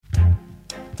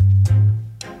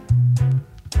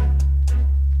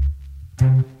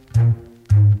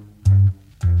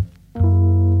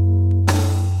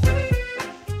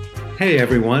Hey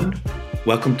everyone,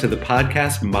 welcome to the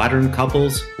podcast Modern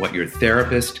Couples, What Your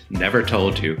Therapist Never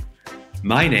Told You.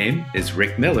 My name is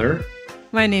Rick Miller.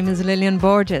 My name is Lillian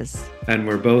Borges. And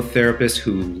we're both therapists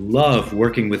who love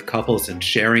working with couples and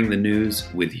sharing the news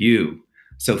with you.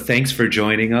 So thanks for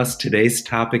joining us. Today's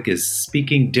topic is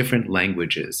speaking different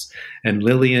languages. And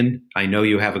Lillian, I know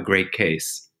you have a great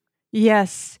case.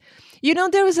 Yes. You know,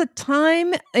 there was a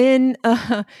time in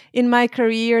my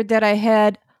career that I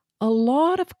had a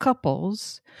lot of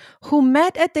couples who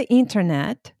met at the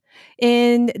internet,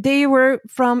 and they were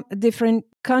from different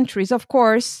countries. Of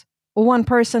course, one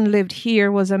person lived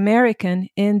here, was American,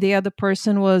 and the other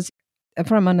person was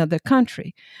from another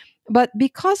country. But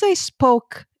because I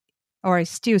spoke, or I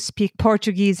still speak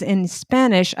Portuguese and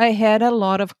Spanish, I had a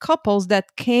lot of couples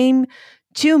that came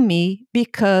to me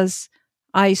because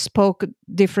I spoke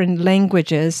different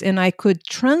languages and I could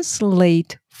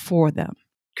translate for them.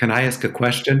 Can I ask a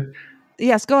question?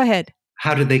 Yes, go ahead.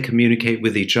 How did they communicate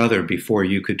with each other before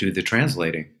you could do the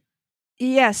translating?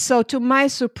 Yes, so to my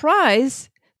surprise,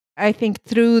 I think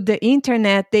through the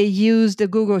internet, they used the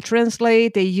Google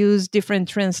Translate, they used different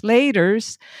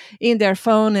translators in their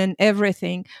phone and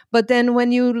everything. But then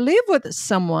when you live with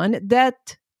someone,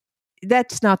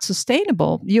 that's not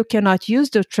sustainable. You cannot use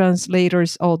the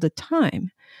translators all the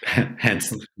time.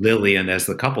 Hence Lillian as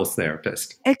the couples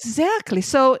therapist. Exactly.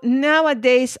 So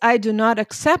nowadays, I do not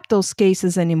accept those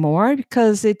cases anymore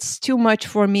because it's too much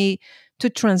for me to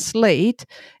translate.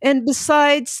 And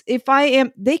besides,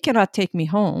 they cannot take me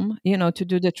home, to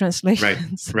do the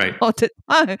translations right. all the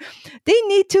time. They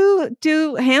need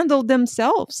to handle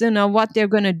themselves, what they're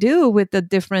going to do with the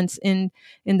difference in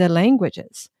the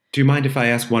languages. Do you mind if I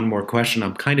ask one more question?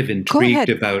 I'm kind of intrigued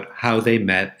about how they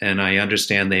met, and I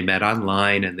understand they met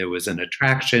online and there was an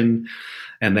attraction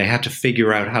and they had to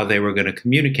figure out how they were going to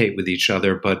communicate with each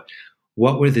other. But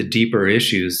what were the deeper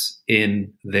issues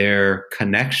in their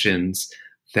connections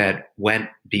that went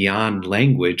beyond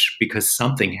language because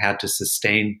something had to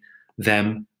sustain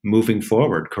them moving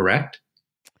forward, correct?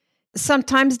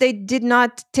 Sometimes they did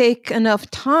not take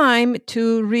enough time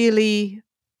to really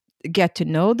get to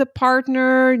know the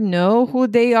partner, know who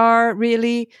they are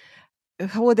really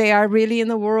in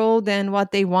the world and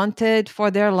what they wanted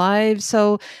for their lives.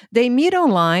 So they meet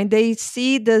online, they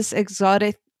see this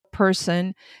exotic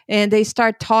person and they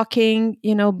start talking,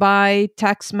 by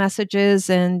text messages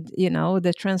and,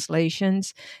 the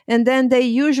translations. And then they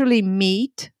usually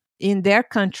meet in their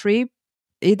country,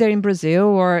 either in Brazil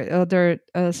or other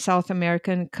South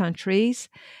American countries.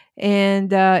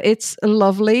 And it's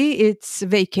lovely. It's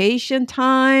vacation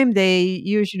time. They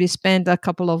usually spend a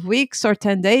couple of weeks or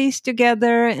 10 days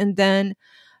together. And then,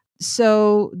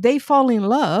 so they fall in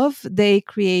love. They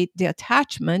create the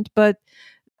attachment, but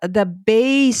the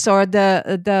base or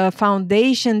the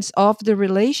foundations of the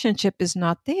relationship is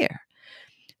not there.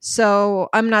 So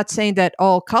I'm not saying that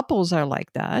all couples are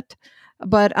like that,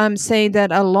 but I'm saying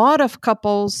that a lot of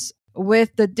couples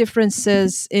with the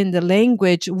differences in the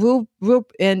language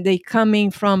and they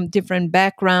coming from different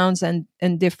backgrounds and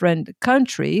different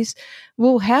countries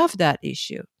will have that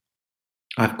issue.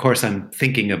 Of course, I'm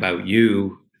thinking about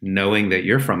you knowing that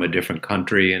you're from a different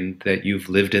country and that you've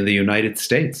lived in the United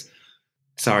States.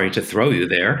 Sorry to throw you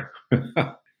there.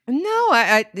 No,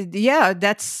 yeah,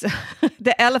 that's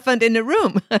the elephant in the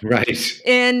room. Right.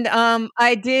 And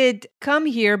I did come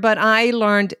here, but I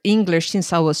learned English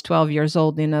since I was 12 years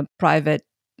old in a private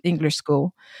English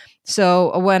school.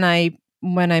 So when I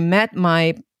met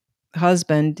my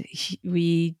husband,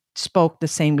 we spoke the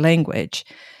same language.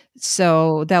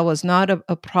 So that was not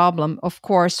a problem. Of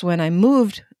course, when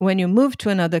you move to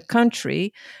another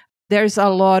country, there's a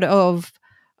lot of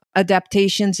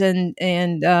adaptations and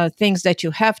things that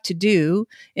you have to do.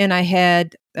 And I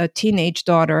had a teenage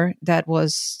daughter that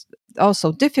was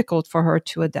also difficult for her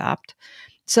to adapt.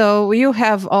 So you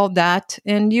have all that,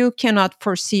 and you cannot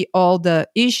foresee all the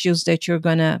issues that you're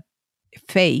going to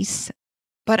face.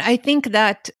 But I think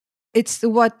that it's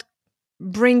what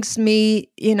brings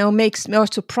me, makes me or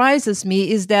surprises me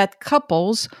is that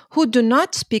couples who do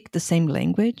not speak the same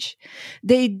language,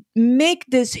 they make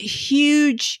this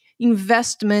huge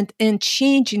investment and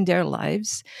change in their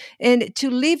lives, and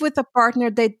to live with a partner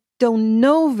they don't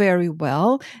know very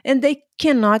well, and they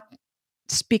cannot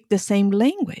speak the same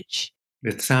language.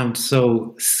 It sounds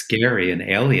so scary and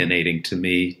alienating to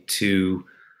me to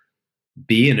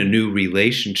be in a new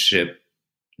relationship,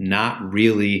 not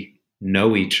really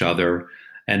know each other,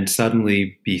 and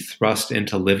suddenly be thrust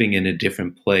into living in a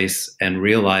different place and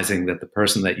realizing that the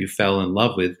person that you fell in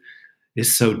love with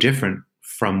is so different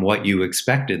from what you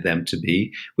expected them to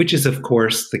be, which is, of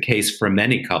course, the case for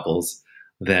many couples.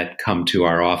 that come to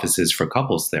our offices for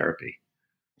couples therapy.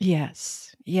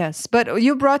 Yes, yes. But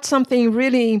you brought something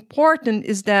really important,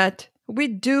 is that we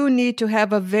do need to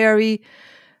have a very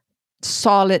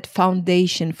solid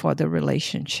foundation for the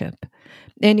relationship.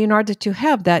 And in order to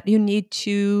have that, you need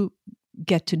to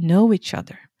get to know each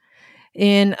other.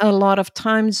 And a lot of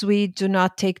times we do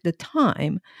not take the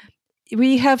time.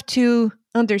 We have to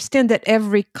understand that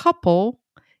every couple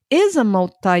is a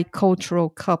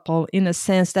multicultural couple, in a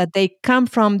sense that they come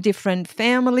from different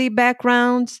family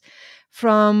backgrounds,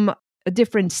 from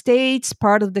different states,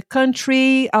 part of the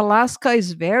country. Alaska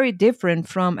is very different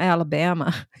from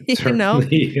Alabama. It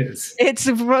certainly is. It's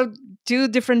from two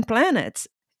different planets.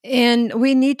 And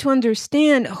we need to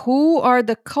understand who are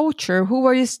the culture, who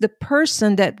is the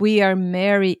person that we are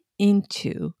married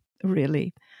into,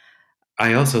 really.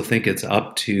 I also think it's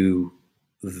up to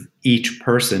each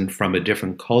person from a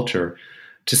different culture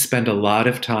to spend a lot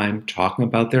of time talking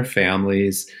about their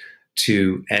families,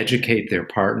 to educate their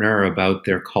partner about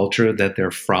their culture that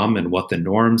they're from and what the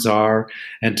norms are,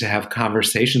 and to have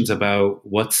conversations about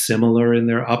what's similar in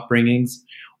their upbringings,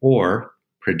 or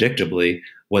predictably,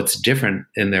 what's different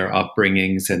in their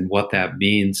upbringings and what that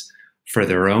means for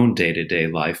their own day-to-day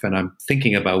life. And I'm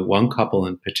thinking about one couple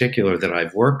in particular that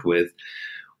I've worked with,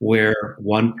 where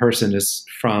one person is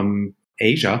from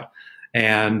Asia,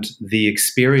 and the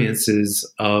experiences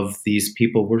of these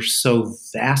people were so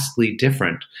vastly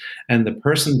different. And the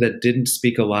person that didn't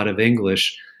speak a lot of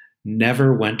English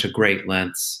never went to great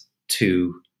lengths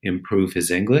to improve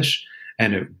his English.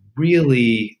 And it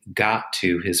really got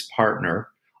to his partner,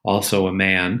 also a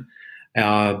man,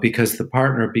 because the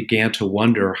partner began to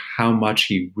wonder how much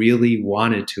he really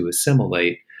wanted to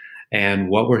assimilate and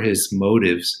what were his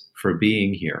motives for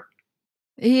being here.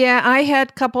 Yeah, I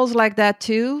had couples like that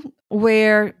too,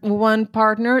 where one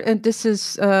partner, and this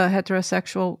is a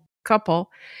heterosexual couple,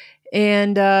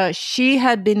 and she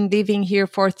had been living here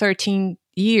for 13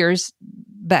 years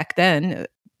back then,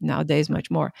 nowadays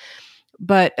much more.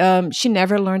 But she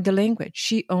never learned the language.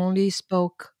 She only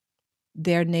spoke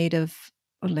their native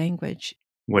language.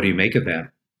 What do you make of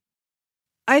that?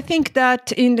 I think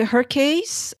that in her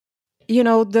case,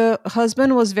 the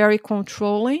husband was very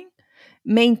controlling,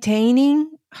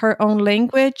 maintaining her own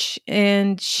language,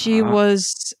 and she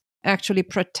was actually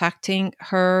protecting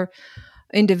her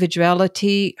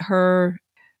individuality,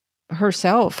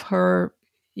 herself,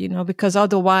 because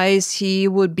otherwise he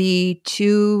would be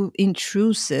too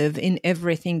intrusive in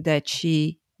everything that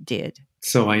she did.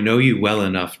 So I know you well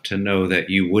enough to know that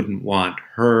you wouldn't want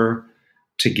her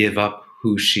to give up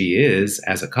who she is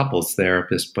as a couples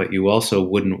therapist, but you also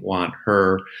wouldn't want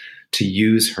her to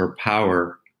use her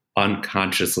power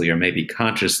unconsciously or maybe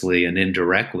consciously and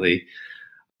indirectly.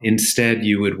 Instead,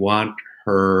 you would want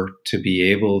her to be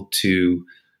able to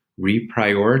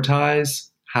reprioritize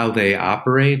how they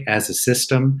operate as a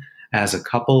system, as a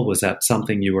couple. Was that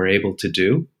something you were able to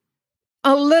do?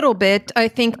 A little bit. I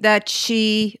think that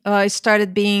she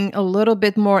started being a little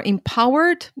bit more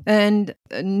empowered and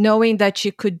knowing that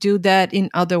she could do that in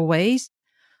other ways.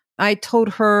 I told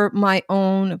her my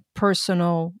own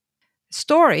personal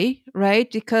story,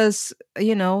 right? Because,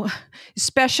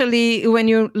 especially when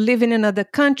you live in another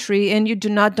country and you do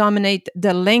not dominate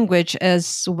the language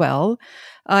as well,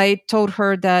 I told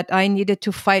her that I needed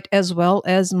to fight as well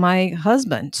as my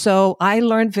husband. So I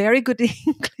learned very good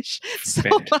English.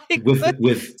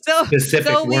 With specific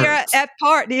so we words. are at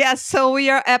par. Yes, so we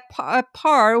are at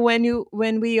par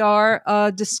when we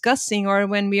are discussing or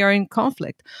when we are in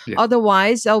conflict. Yeah.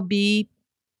 Otherwise,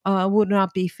 would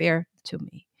not be fair to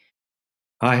me.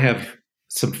 I have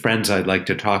some friends I'd like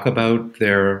to talk about.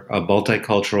 They're a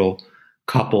multicultural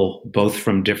couple, both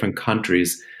from different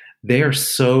countries. They are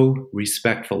so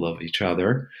respectful of each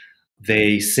other.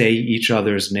 They say each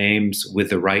other's names with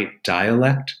the right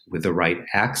dialect, with the right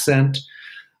accent.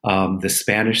 The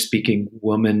Spanish-speaking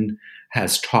woman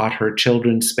has taught her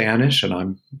children Spanish, and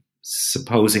I'm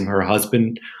supposing her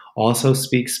husband also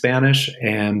speaks Spanish,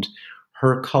 and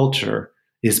her culture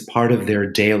is part of their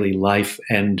daily life,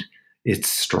 and it's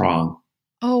strong.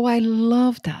 Oh, I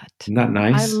love that. Isn't that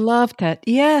nice? I love that.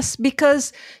 Yes,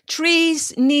 because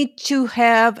trees need to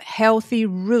have healthy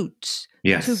roots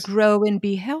to grow and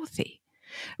be healthy,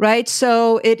 right?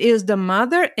 So it is the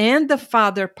mother and the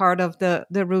father part of the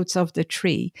roots of the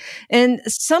tree. And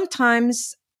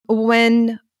sometimes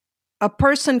when a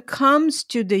person comes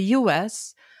to the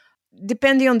U.S.,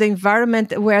 depending on the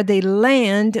environment where they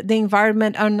land, the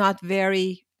environment are not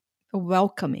very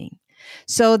welcoming.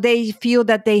 So they feel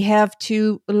that they have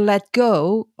to let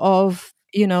go of,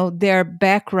 their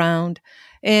background.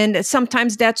 And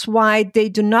sometimes that's why they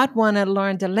do not want to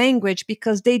learn the language,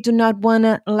 because they do not want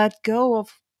to let go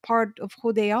of part of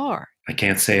who they are. I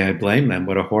can't say I blame them.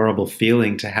 What a horrible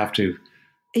feeling to have to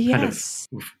kind of Yes.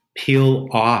 peel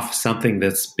off something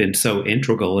that's been so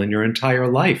integral in your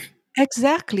entire life.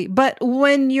 Exactly. But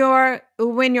when your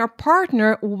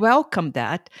partner welcome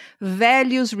that,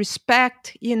 values,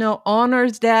 respect,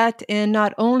 honors that, and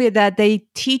not only that, they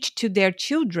teach to their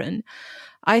children,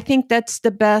 I think that's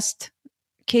the best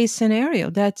case scenario.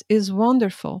 That is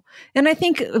wonderful. And I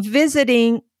think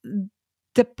visiting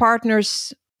the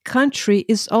partner's country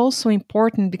is also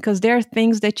important because there are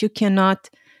things that you cannot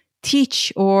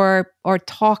teach or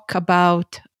talk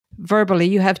about verbally.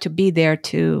 You have to be there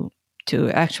to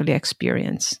actually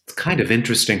experience. It's kind of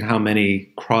interesting how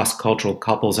many cross-cultural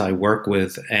couples I work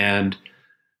with, and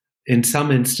in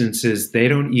some instances, they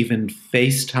don't even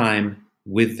FaceTime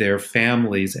with their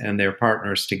families and their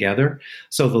partners together.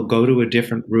 So they'll go to a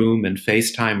different room and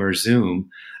FaceTime or Zoom,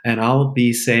 and I'll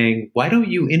be saying, why don't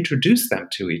you introduce them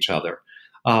to each other?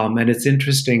 And it's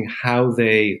interesting how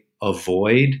they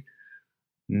avoid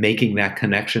making that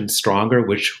connection stronger,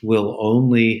 which will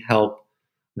only help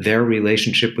their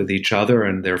relationship with each other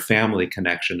and their family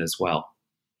connection as well.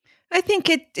 I think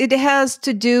it has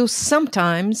to do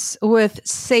sometimes with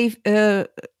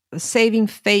saving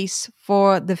face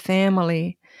for the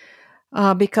family.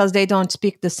 Because they don't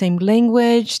speak the same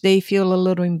language, they feel a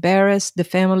little embarrassed. The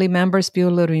family members feel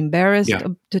a little embarrassed Yeah.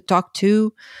 to talk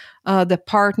to the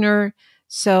partner.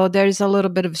 So there's a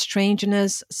little bit of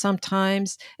strangeness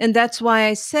sometimes. And that's why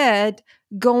I said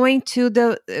going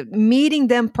to meeting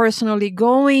them personally,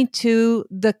 going to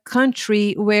the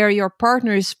country where your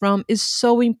partner is from is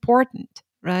so important,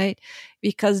 right?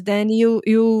 Because then you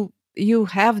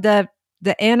have the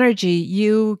energy,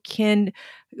 you can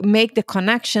make the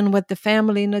connection with the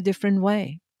family in a different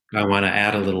way. I want to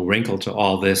add a little wrinkle to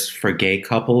all this for gay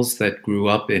couples that grew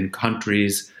up in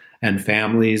countries and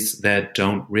families that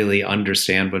don't really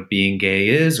understand what being gay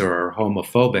is or are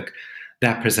homophobic.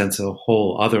 That presents a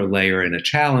whole other layer and a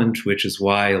challenge, which is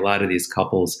why a lot of these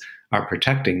couples are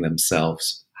protecting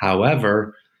themselves.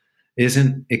 However,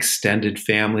 isn't extended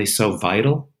family so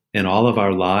vital in all of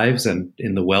our lives and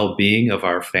in the well-being of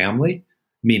our family,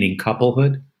 meaning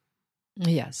couplehood?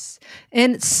 Yes.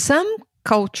 And some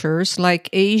cultures, like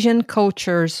Asian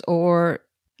cultures or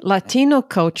Latino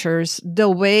cultures, the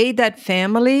way that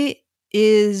family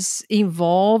is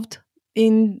involved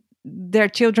in their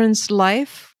children's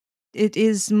life, it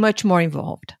is much more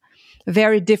involved,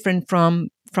 very different from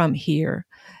here.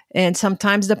 And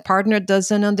sometimes the partner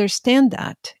doesn't understand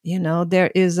that.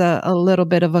 There is a little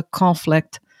bit of a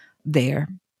conflict there.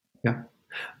 Yeah.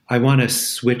 I want to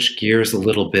switch gears a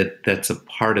little bit. That's a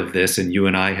part of this, and you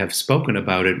and I have spoken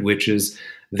about it, which is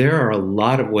there are a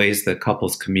lot of ways that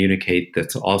couples communicate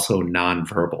that's also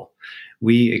nonverbal.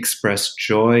 We express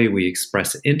joy, we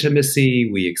express intimacy,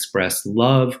 we express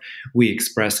love, we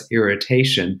express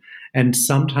irritation. And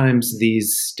sometimes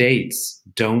these states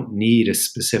don't need a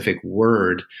specific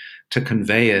word to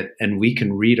convey it, and we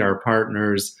can read our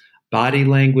partner's body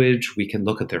language. We can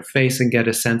look at their face and get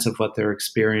a sense of what they're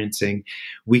experiencing.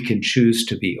 We can choose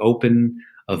to be open,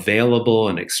 available,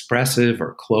 and expressive,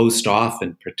 or closed off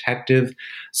and protective.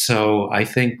 So I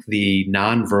think the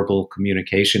nonverbal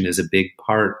communication is a big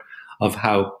part of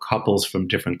how couples from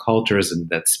different cultures and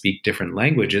that speak different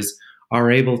languages are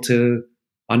able to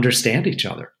understand each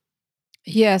other.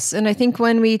 Yes. And I think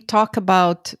when we talk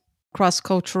about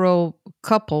cross-cultural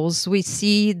couples, we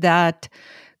see that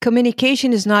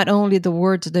communication is not only the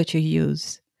words that you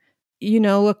use.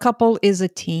 A couple is a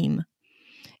team.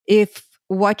 If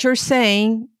what you're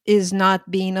saying is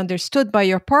not being understood by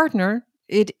your partner,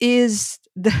 it is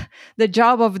the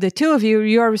job of the two of you,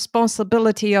 your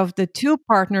responsibility of the two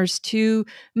partners to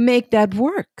make that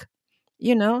work.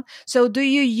 So do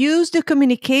you use the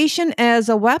communication as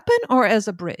a weapon or as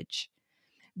a bridge?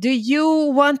 Do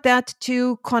you want that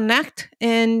to connect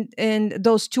in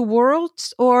those two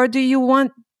worlds, or do you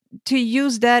want to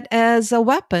use that as a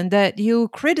weapon that you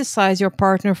criticize your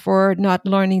partner for not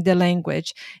learning the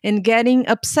language and getting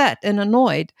upset and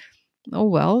annoyed? Oh,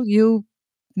 well, you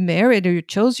married or you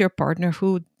chose your partner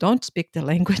who don't speak the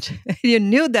language. You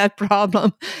knew that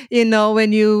problem,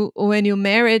 when you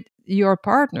married your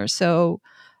partner. So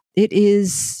it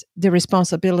is the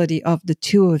responsibility of the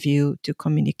two of you to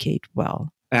communicate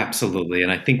well. Absolutely.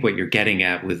 And I think what you're getting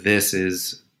at with this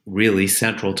is really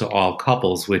central to all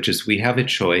couples, which is we have a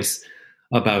choice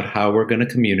about how we're going to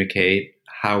communicate,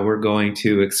 how we're going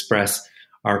to express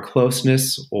our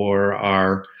closeness or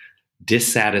our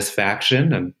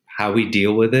dissatisfaction and how we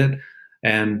deal with it.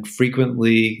 And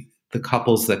frequently, the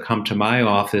couples that come to my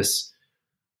office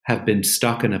have been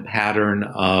stuck in a pattern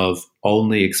of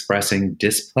only expressing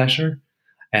displeasure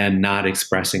and not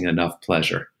expressing enough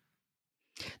pleasure.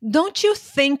 Don't you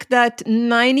think that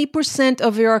 90%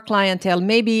 of your clientele,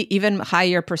 maybe even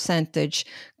higher percentage,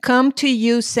 come to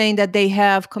you saying that they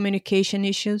have communication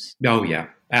issues? Oh, yeah,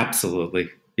 absolutely.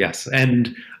 Yes.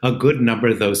 And a good number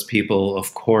of those people,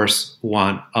 of course,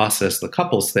 want us as the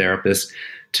couples therapist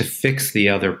to fix the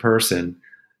other person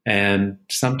and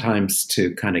sometimes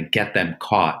to kind of get them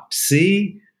caught.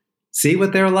 See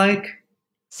what they're like?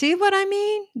 See what I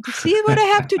mean? See what I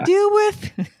have to deal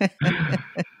with?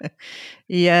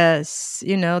 Yes.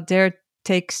 There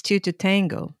takes two to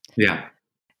tango. Yeah.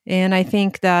 And I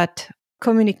think that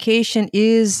communication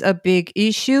is a big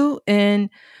issue,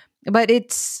 but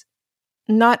it's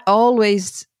not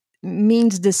always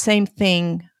means the same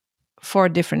thing for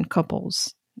different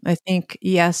couples. I think,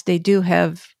 yes, they do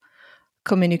have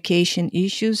communication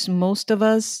issues. Most of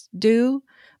us do.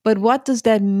 But what does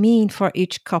that mean for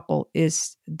each couple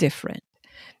is different.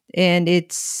 And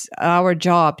it's our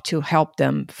job to help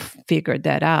them figure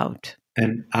that out.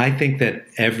 And I think that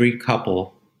every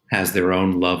couple has their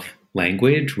own love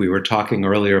language. We were talking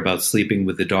earlier about sleeping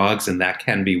with the dogs, and that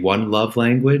can be one love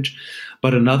language.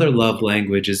 But another love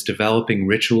language is developing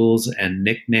rituals and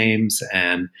nicknames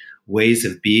and ways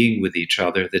of being with each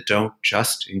other that don't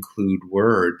just include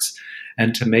words.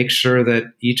 And to make sure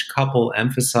that each couple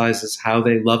emphasizes how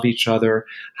they love each other,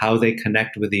 how they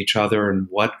connect with each other, and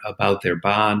what about their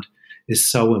bond is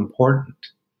so important.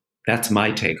 That's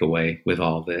my takeaway with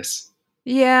all this.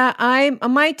 Yeah,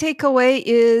 my takeaway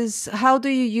is, how do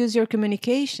you use your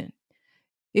communication?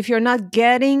 If you're not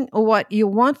getting what you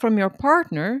want from your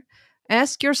partner,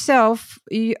 ask yourself,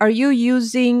 are you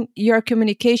using your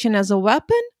communication as a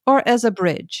weapon or as a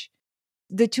bridge?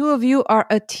 The two of you are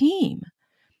a team.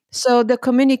 So the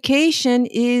communication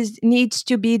needs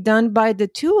to be done by the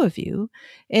two of you,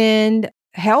 and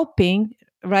helping,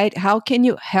 right? How can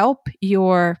you help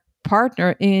your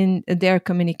partner in their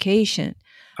communication?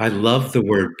 I love the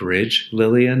word bridge,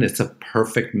 Lillian. It's a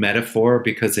perfect metaphor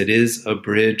because it is a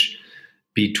bridge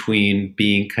between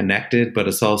being connected, but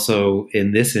it's also,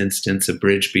 in this instance, a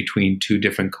bridge between two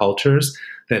different cultures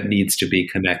that needs to be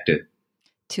connected.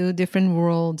 Two different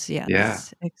worlds, yes. Yeah.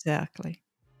 Exactly.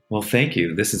 Well, thank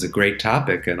you. This is a great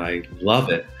topic, and I love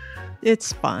it.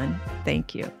 It's fun.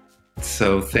 Thank you.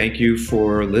 So thank you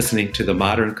for listening to the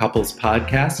Modern Couples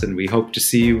Podcast, and we hope to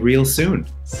see you real soon.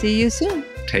 See you soon.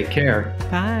 Take care.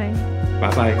 Bye.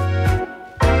 Bye-bye.